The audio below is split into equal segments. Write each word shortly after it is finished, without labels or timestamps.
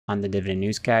On the dividend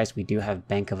news, guys, we do have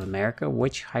Bank of America,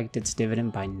 which hiked its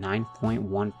dividend by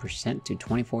 9.1% to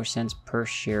 24 cents per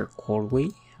share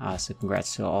quarterly. So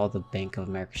congrats to all the Bank of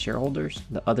America shareholders.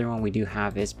 The other one we do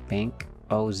have is Bank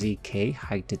OZK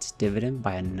hiked its dividend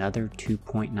by another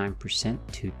 2.9%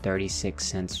 to 36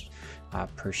 cents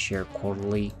per share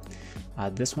quarterly.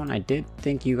 This one I did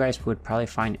think you guys would probably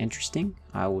find interesting.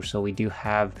 So we do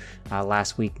have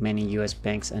last week many US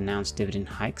banks announced dividend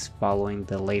hikes following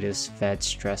the latest Fed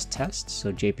stress test.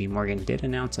 So JP Morgan did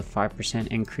announce a 5%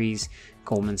 increase,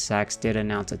 Goldman Sachs did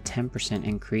announce a 10%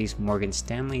 increase, Morgan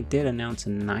Stanley did announce a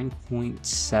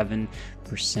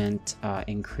 9.7%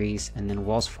 increase, and then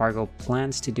Wells Fargo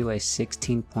plans to do a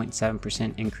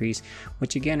 16.7% increase,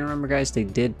 which again, remember guys, they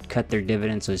did cut their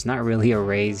dividend, so it's not really a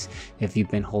raise if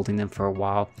you've been holding them for a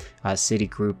while.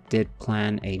 Citigroup did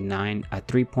plan a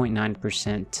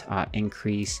 3.9%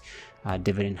 increase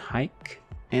dividend hike.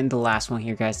 And the last one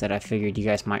here, guys, that I figured you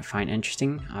guys might find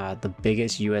interesting, the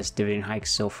biggest US dividend hike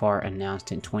so far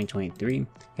announced in 2023. You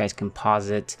guys can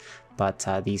pause it, but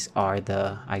these are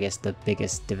I guess the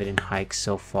biggest dividend hikes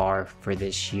so far for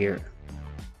this year.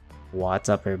 What's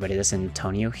up, everybody? This is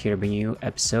Antonio here to bring you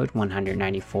episode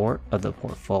 194 of the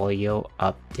portfolio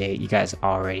update. You guys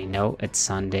already know it's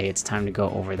Sunday. It's time to go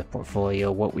over the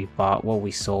portfolio, what we bought, what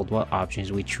we sold, what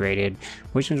options we traded,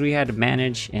 which ones we had to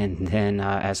manage, and then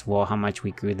as well how much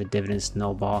we grew the dividend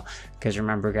snowball. Because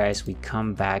remember guys, we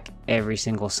come back every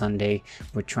single Sunday.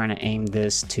 We're trying to aim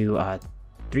this to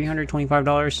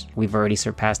 $325. We've already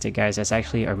surpassed it, guys. That's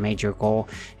actually our major goal,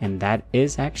 and that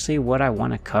is actually what I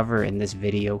want to cover in this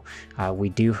video. We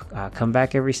do come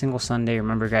back every single Sunday.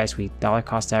 Remember guys, we dollar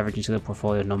cost average into the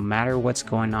portfolio no matter what's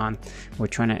going on. We're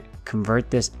trying to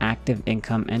convert this active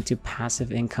income into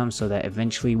passive income so that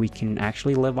eventually we can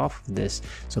actually live off of this.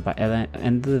 So by the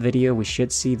end of the video, we should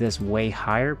see this way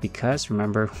higher, because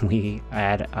remember, we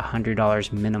add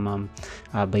 $100 minimum.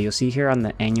 But you'll see here on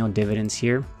the annual dividends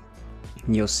here,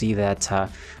 you'll see that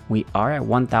we are at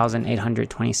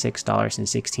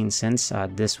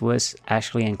 $1,826.16. This was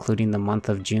actually including the month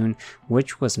of June,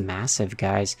 which was massive,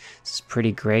 guys. This is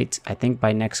pretty great. I think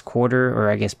by next quarter, or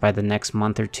I guess by the next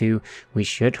month or two, we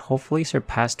should hopefully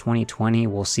surpass 2020.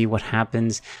 We'll see what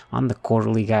happens on the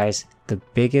quarterly, guys. The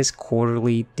biggest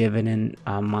quarterly dividend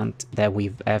month that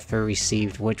we've ever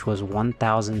received, which was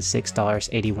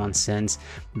 $1,006.81.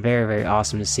 Very, very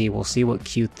awesome to see. We'll see what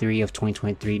Q3 of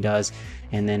 2023 does.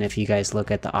 And then if you guys look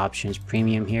at the options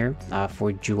premium here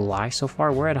for July so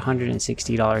far, we're at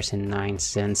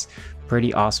 $160.09.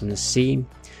 Pretty awesome to see.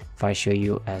 If I show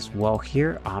you as well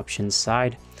here, options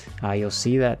side, you'll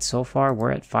see that so far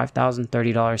we're at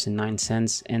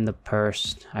 $5,030.09 in the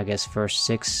first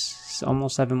 6,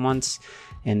 almost 7 months.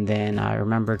 And then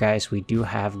remember guys, we do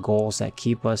have goals that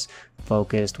keep us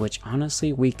focused, which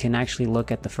honestly we can actually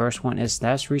look at. The first one is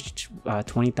that's reached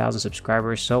 20,000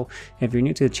 subscribers. So if you're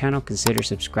new to the channel, consider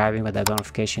subscribing with that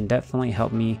notification. Definitely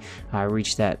help me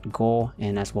reach that goal,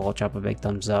 and as well drop a big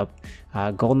thumbs up.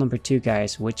 Goal number 2,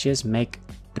 guys, which is make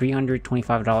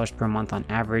 $325 per month on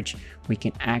average. We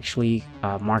can actually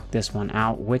mark this one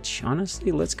out, which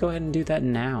honestly, let's go ahead and do that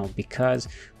now, because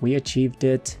we achieved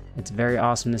it. It's very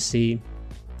awesome to see.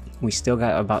 We still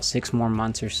got about 6 more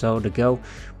months or so to go.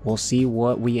 We'll see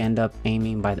what we end up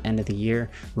aiming by the end of the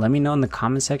year. Let me know in the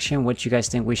comment section what you guys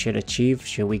think we should achieve.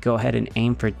 Should we go ahead and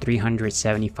aim for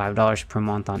 $375 per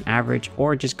month on average,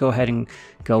 or just go ahead and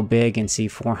go big and see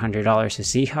 $400 to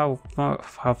see how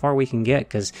far we can get?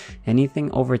 Because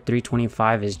anything over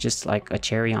 $325 is just like a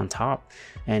cherry on top.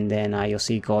 And then you'll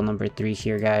see goal number 3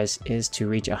 here, guys, is to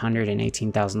reach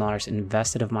 $118,000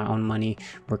 invested of my own money.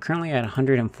 We're currently at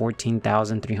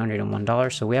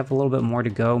 $114,301, so we have a little bit more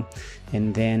to go.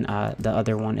 And then the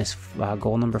other one is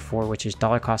goal number 4, which is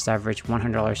dollar cost average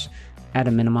 $100 at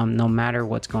a minimum, no matter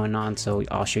what's going on. So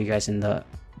I'll show you guys in the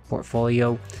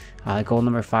portfolio. Goal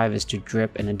number 5 is to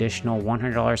drip an additional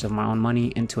 $100 of my own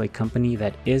money into a company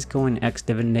that is going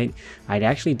ex-dividend date. I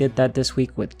actually did that this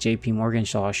week with JP Morgan,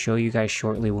 so I'll show you guys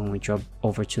shortly when we jump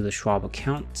over to the Schwab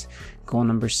account. Goal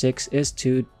number 6 is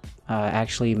to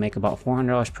actually make about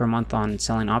 $400 per month on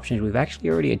selling options. We've actually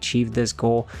already achieved this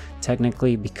goal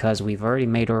technically, because we've already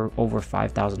made over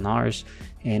 $5,000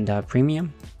 in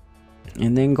premium.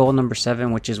 And then goal number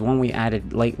 7, which is one we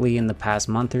added lately in the past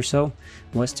month or so,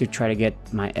 was to try to get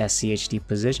my SCHD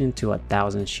position to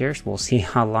 1,000 shares. We'll see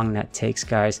how long that takes,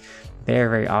 guys. Very,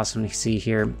 very awesome to see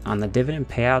here. On the dividend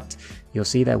payout, you'll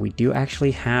see that we do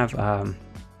actually have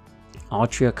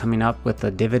Altria coming up with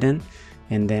a dividend.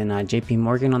 and then JP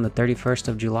Morgan on the 31st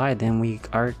of July. Then we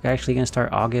are actually going to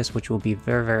start August, which will be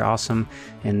very, very awesome.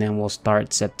 And then we'll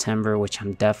start September, which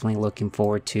I'm definitely looking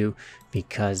forward to,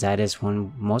 because that is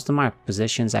when most of my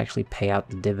positions actually pay out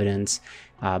the dividends.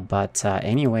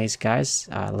 Anyways, guys,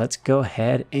 let's go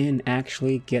ahead and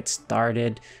actually get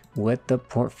started with the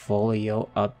portfolio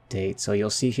update. So you'll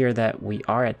see here that we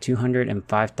are at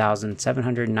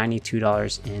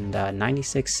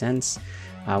 $205,792.96.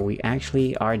 We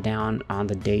actually are down on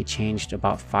the day changed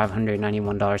about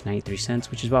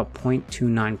 $591.93, which is about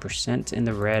 0.29% in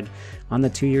the red. On the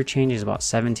 2-year change is about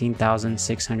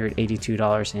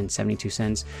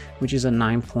 $17,682.72, which is a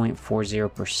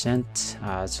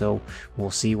 9.40%. So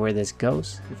we'll see where this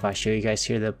goes. If I show you guys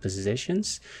here the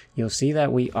positions, you'll see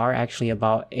that we are actually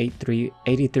about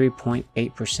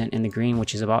 83.8% in the green,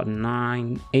 which is about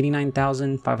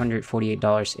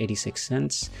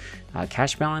 $89,548.86.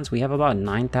 Cash balance, we have about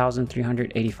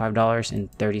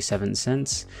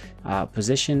 $9,385.37.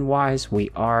 Position wise,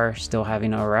 we are still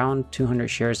having around 200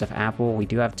 shares of Apple. We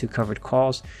do have 2 covered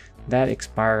calls that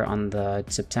expire on the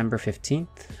September 15th.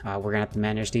 We're gonna have to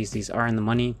manage these are in the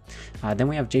money. Then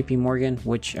we have JP Morgan,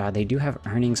 which they do have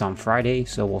earnings on Friday,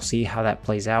 so we'll see how that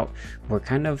plays out. We're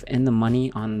kind of in the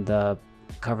money on the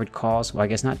covered calls. Well, I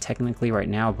guess not technically right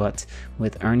now, but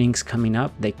with earnings coming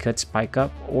up, they could spike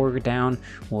up or down.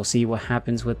 We'll see what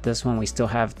happens with this one. We still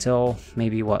have till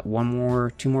maybe what,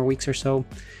 2 more weeks or so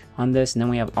on this. And then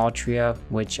we have Altria,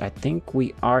 which I think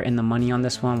we are in the money on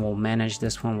this one. We'll manage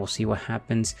this one. We'll see what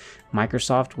happens.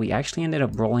 Microsoft, we actually ended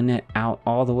up rolling it out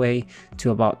all the way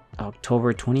to about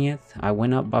October 20th. I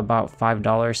went up by about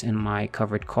 $5 in my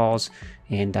covered calls,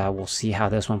 and we'll see how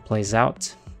this one plays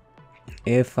out.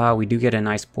 If we do get a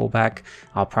nice pullback,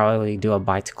 I'll probably do a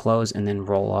buy to close and then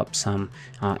roll up some.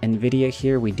 Nvidia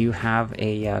here, we do have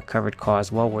a covered call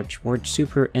as well, which we're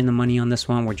super in the money on this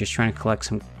one. We're just trying to collect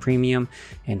some premium,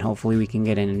 and hopefully we can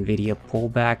get an Nvidia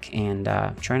pullback, and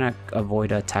trying to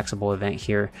avoid a taxable event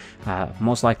here.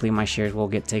 Most likely my shares will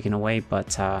get taken away,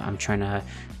 but I'm trying to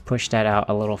push that out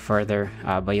a little further.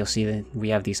 But you'll see that we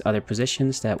have these other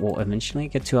positions that will eventually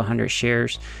get to 100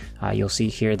 shares. You'll see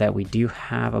here that we do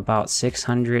have about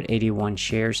 681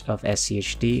 shares of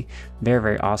SCHD. Very,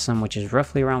 very awesome, which is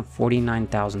roughly around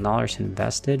 $49,000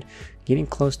 invested, getting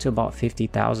close to about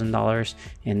 $50,000.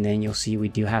 And then you'll see we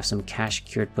do have some cash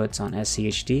secured puts on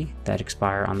SCHD that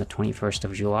expire on the 21st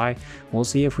of July. We'll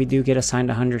see if we do get assigned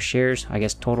 100 shares, I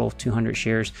guess total of 200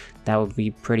 shares. That would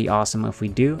be pretty awesome if we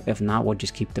do. If not, we'll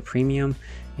just keep the premium,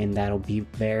 and that'll be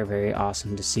very, very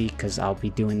awesome to see, because I'll be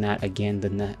doing that again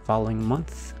the following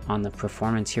month. On the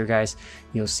performance here, guys,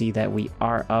 you'll see that we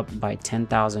are up by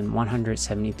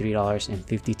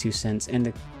 $10,173.52 in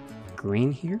the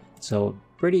green here. So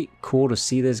pretty cool to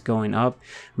see this going up.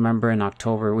 Remember in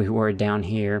October we were down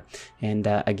here, and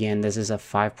again, this is a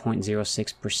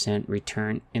 5.06%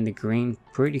 return in the green.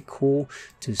 Pretty cool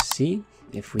to see.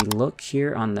 If we look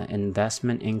here on the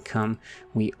investment income,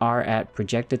 we are at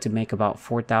projected to make about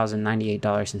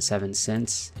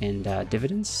 $4,098.07 in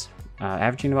dividends,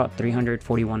 averaging about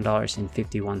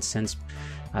 $341.51.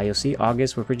 You'll see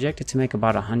August, we're projected to make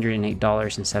about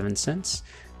 $108.07.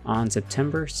 On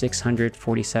September,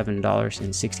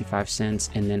 $647.65,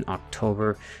 and then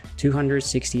October,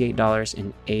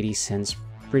 $268.80.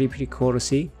 Pretty cool to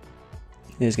see.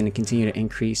 It is going to continue to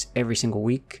increase every single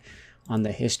week. On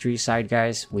the history side,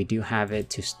 guys, we do have it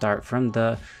to start from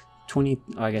the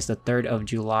 3rd of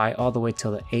July all the way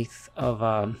till the 8th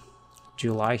of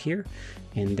July here.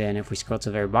 And then if we scroll to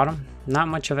the very bottom, not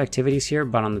much of activities here,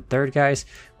 but on the 3rd, guys,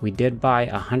 we did buy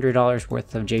 $100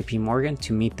 worth of JP Morgan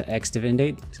to meet the ex-dividend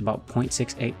date. It's about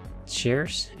 0.68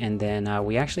 shares. And then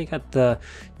we actually got the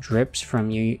drips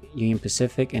from Union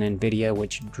Pacific and Nvidia,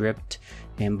 which dripped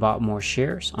and bought more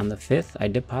shares. On the 5th, I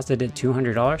deposited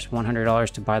 $200, $100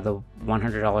 to buy the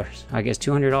 $100, I guess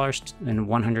 $200 and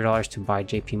 $100 to buy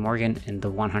JP Morgan, and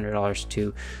the $100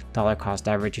 to dollar cost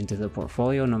average into the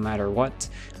portfolio no matter what.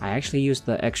 I actually used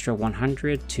the extra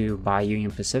 $100 to buy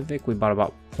Union Pacific. We bought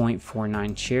about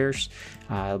 0.49 shares,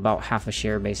 about half a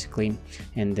share basically.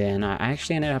 And then I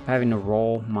actually ended up having to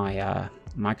roll my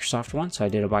Microsoft one, so I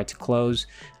did a buy to close.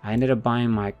 I ended up buying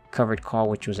my covered call,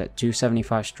 which was at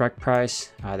 $275 strike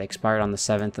price. They expired on the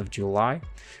 7th of July.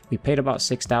 We paid about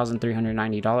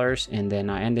 $6,390, and then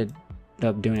I ended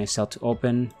up doing a sell to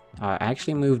open. I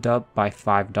actually moved up by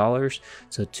 $5,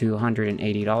 so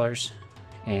 $280,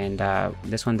 and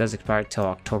this one does expire till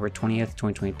October 20th,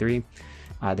 2023.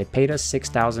 They paid us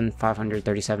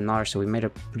 $6,537, so we made a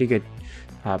pretty good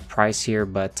price here,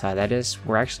 but that is,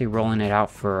 we're actually rolling it out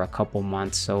for a couple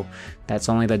months, so that's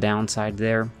only the downside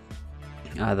there.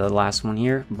 The last one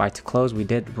here, buy to close, we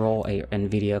did roll a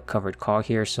Nvidia covered call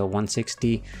here, so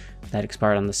 160 that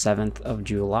expired on the 7th of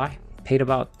July. Paid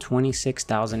about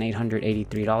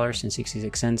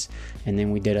 $26,883.66, and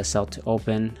then we did a sell to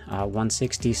open,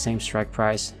 160, same strike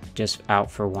price, just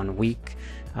out for 1 week.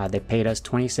 They paid us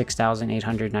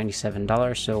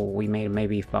 $26,897, so we made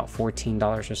maybe about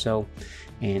 $14 or so.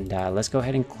 And let's go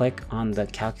ahead and click on the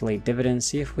calculate dividends,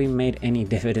 see if we made any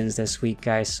dividends this week,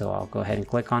 guys. So I'll go ahead and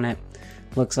click on it.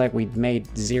 Looks like we made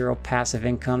 0 passive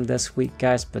income this week,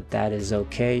 guys, but that is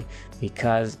okay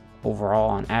because overall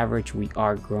on average we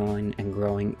are growing and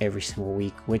growing every single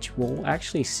week, which we'll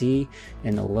actually see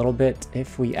in a little bit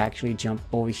if we actually jump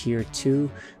over here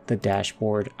to the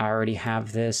dashboard. I already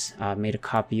have this, made a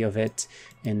copy of it,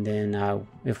 and then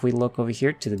if we look over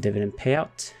here to the dividend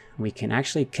payout, we can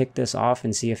actually kick this off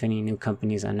and see if any new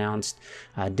companies announced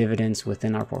dividends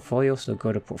within our portfolio. So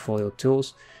go to portfolio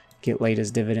tools, get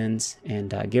latest dividends, and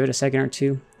give it a second or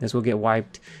two. This will get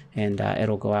wiped, and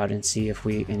it'll go out and see if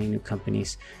any new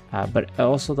companies. But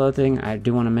also the other thing I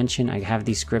do want to mention, I have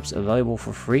these scripts available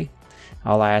for free.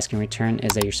 All I ask in return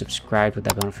is that you're subscribed with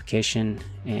that notification,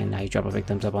 and you drop a big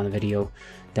thumbs up on the video.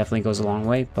 Definitely goes a long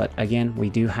way. But again, we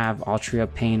do have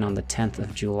Altria paying on the 10th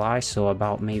of July, so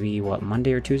about maybe what,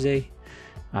 Monday or Tuesday.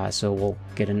 So we'll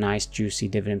get a nice juicy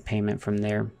dividend payment from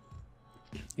there.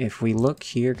 If we look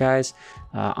here, guys,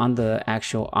 on the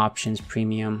actual options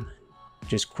premium,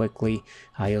 just quickly,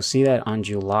 you'll see that on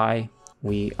July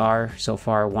we are so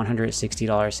far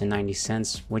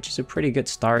 $160.90, which is a pretty good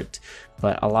start.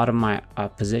 But a lot of my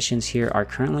positions here are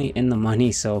currently in the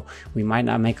money, so we might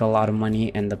not make a lot of money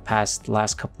in the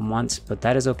last couple months, but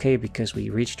that is okay because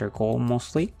we reached our goal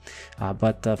mostly.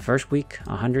 But the first week,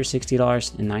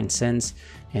 $160.09,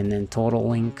 and then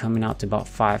totaling coming out to about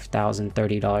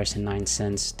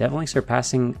 $5,030.09, definitely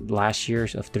surpassing last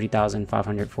year's of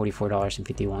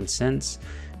 $3,544.51.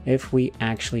 If we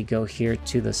actually go here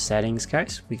to the settings,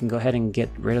 guys, we can go ahead and get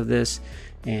rid of this,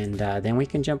 and then we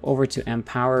can jump over to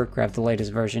Empower, grab the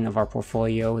latest version of our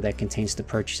portfolio that contains the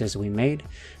purchases we made.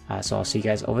 So I'll see you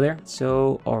guys over there.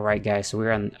 So all right, guys, so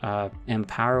we're on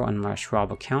Empower on my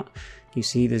Schwab account. You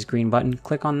see this green button,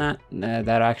 click on that.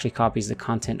 That actually copies the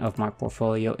content of my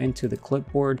portfolio into the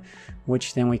clipboard,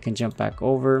 which then we can jump back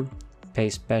over, pay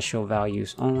special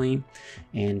values only,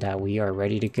 and we are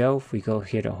ready to go. If we go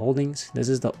here to holdings, this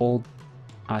is the old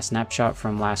snapshot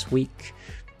from last week,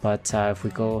 but if we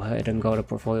go ahead and go to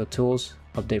portfolio tools,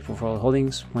 update portfolio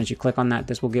holdings, once you click on that,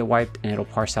 this will get wiped and it'll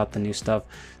parse out the new stuff.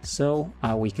 So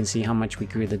we can see how much we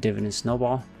grew the dividend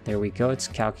snowball. There we go, it's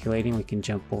calculating. We can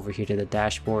jump over here to the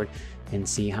dashboard and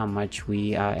see how much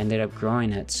we ended up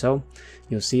growing it. So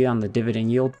you'll see on the dividend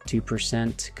yield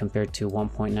 2% compared to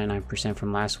 1.99%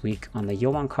 from last week. On the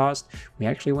yield on cost, we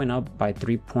actually went up by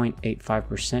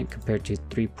 3.85% compared to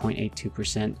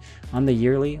 3.82%. On the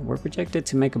yearly, we're projected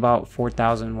to make about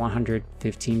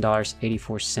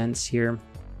 $4,115.84 here.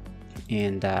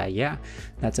 And yeah,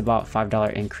 that's about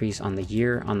 $5 increase on the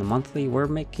year. On the monthly, we're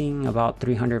making about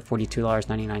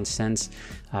 $342.99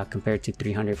 compared to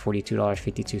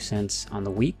 $342.52 on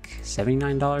the week,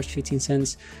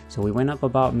 $79.15. So we went up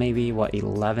about maybe what,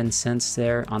 11 cents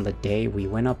there. On the day, we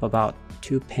went up about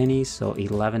 2 pennies, so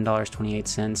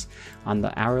 $11.28. On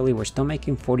the hourly, we're still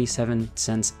making 47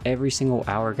 cents every single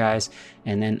hour, guys.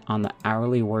 And then on the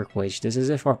hourly work wage, this is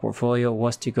if our portfolio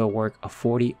was to go work a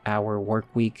 40-hour work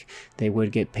week, they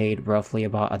would get paid roughly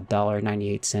about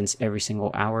 $1.98 every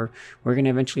single hour. We're gonna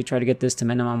eventually try to get this to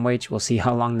minimum wage. We'll see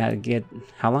how long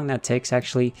that takes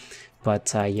actually.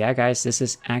 But yeah, guys, this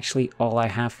is actually all I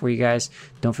have for you guys.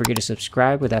 Don't forget to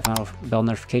subscribe with that bell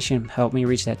notification. Help me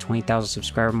reach that 20,000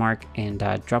 subscriber mark, and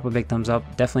drop a big thumbs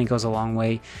up. Definitely goes a long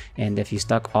way. And if you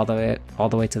stuck all the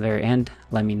way to the very end,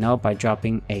 let me know by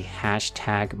dropping a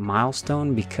hashtag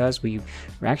milestone, because we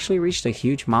actually reached a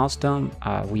huge milestone.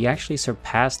 We actually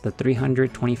surpassed the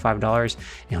 $325,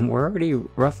 and we're already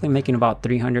roughly making about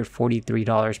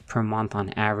 $343 per month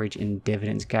on average in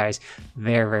dividends, guys.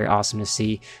 Very, very awesome to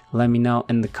see. Let me know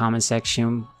in the comment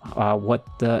section what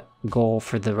the goal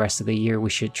for the rest of the year we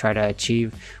should try to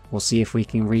achieve. We'll see if we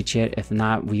can reach it. If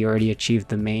not, we already achieved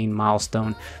the main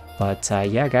milestone. But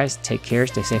yeah, guys, take care,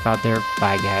 stay safe out there.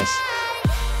 Bye, guys.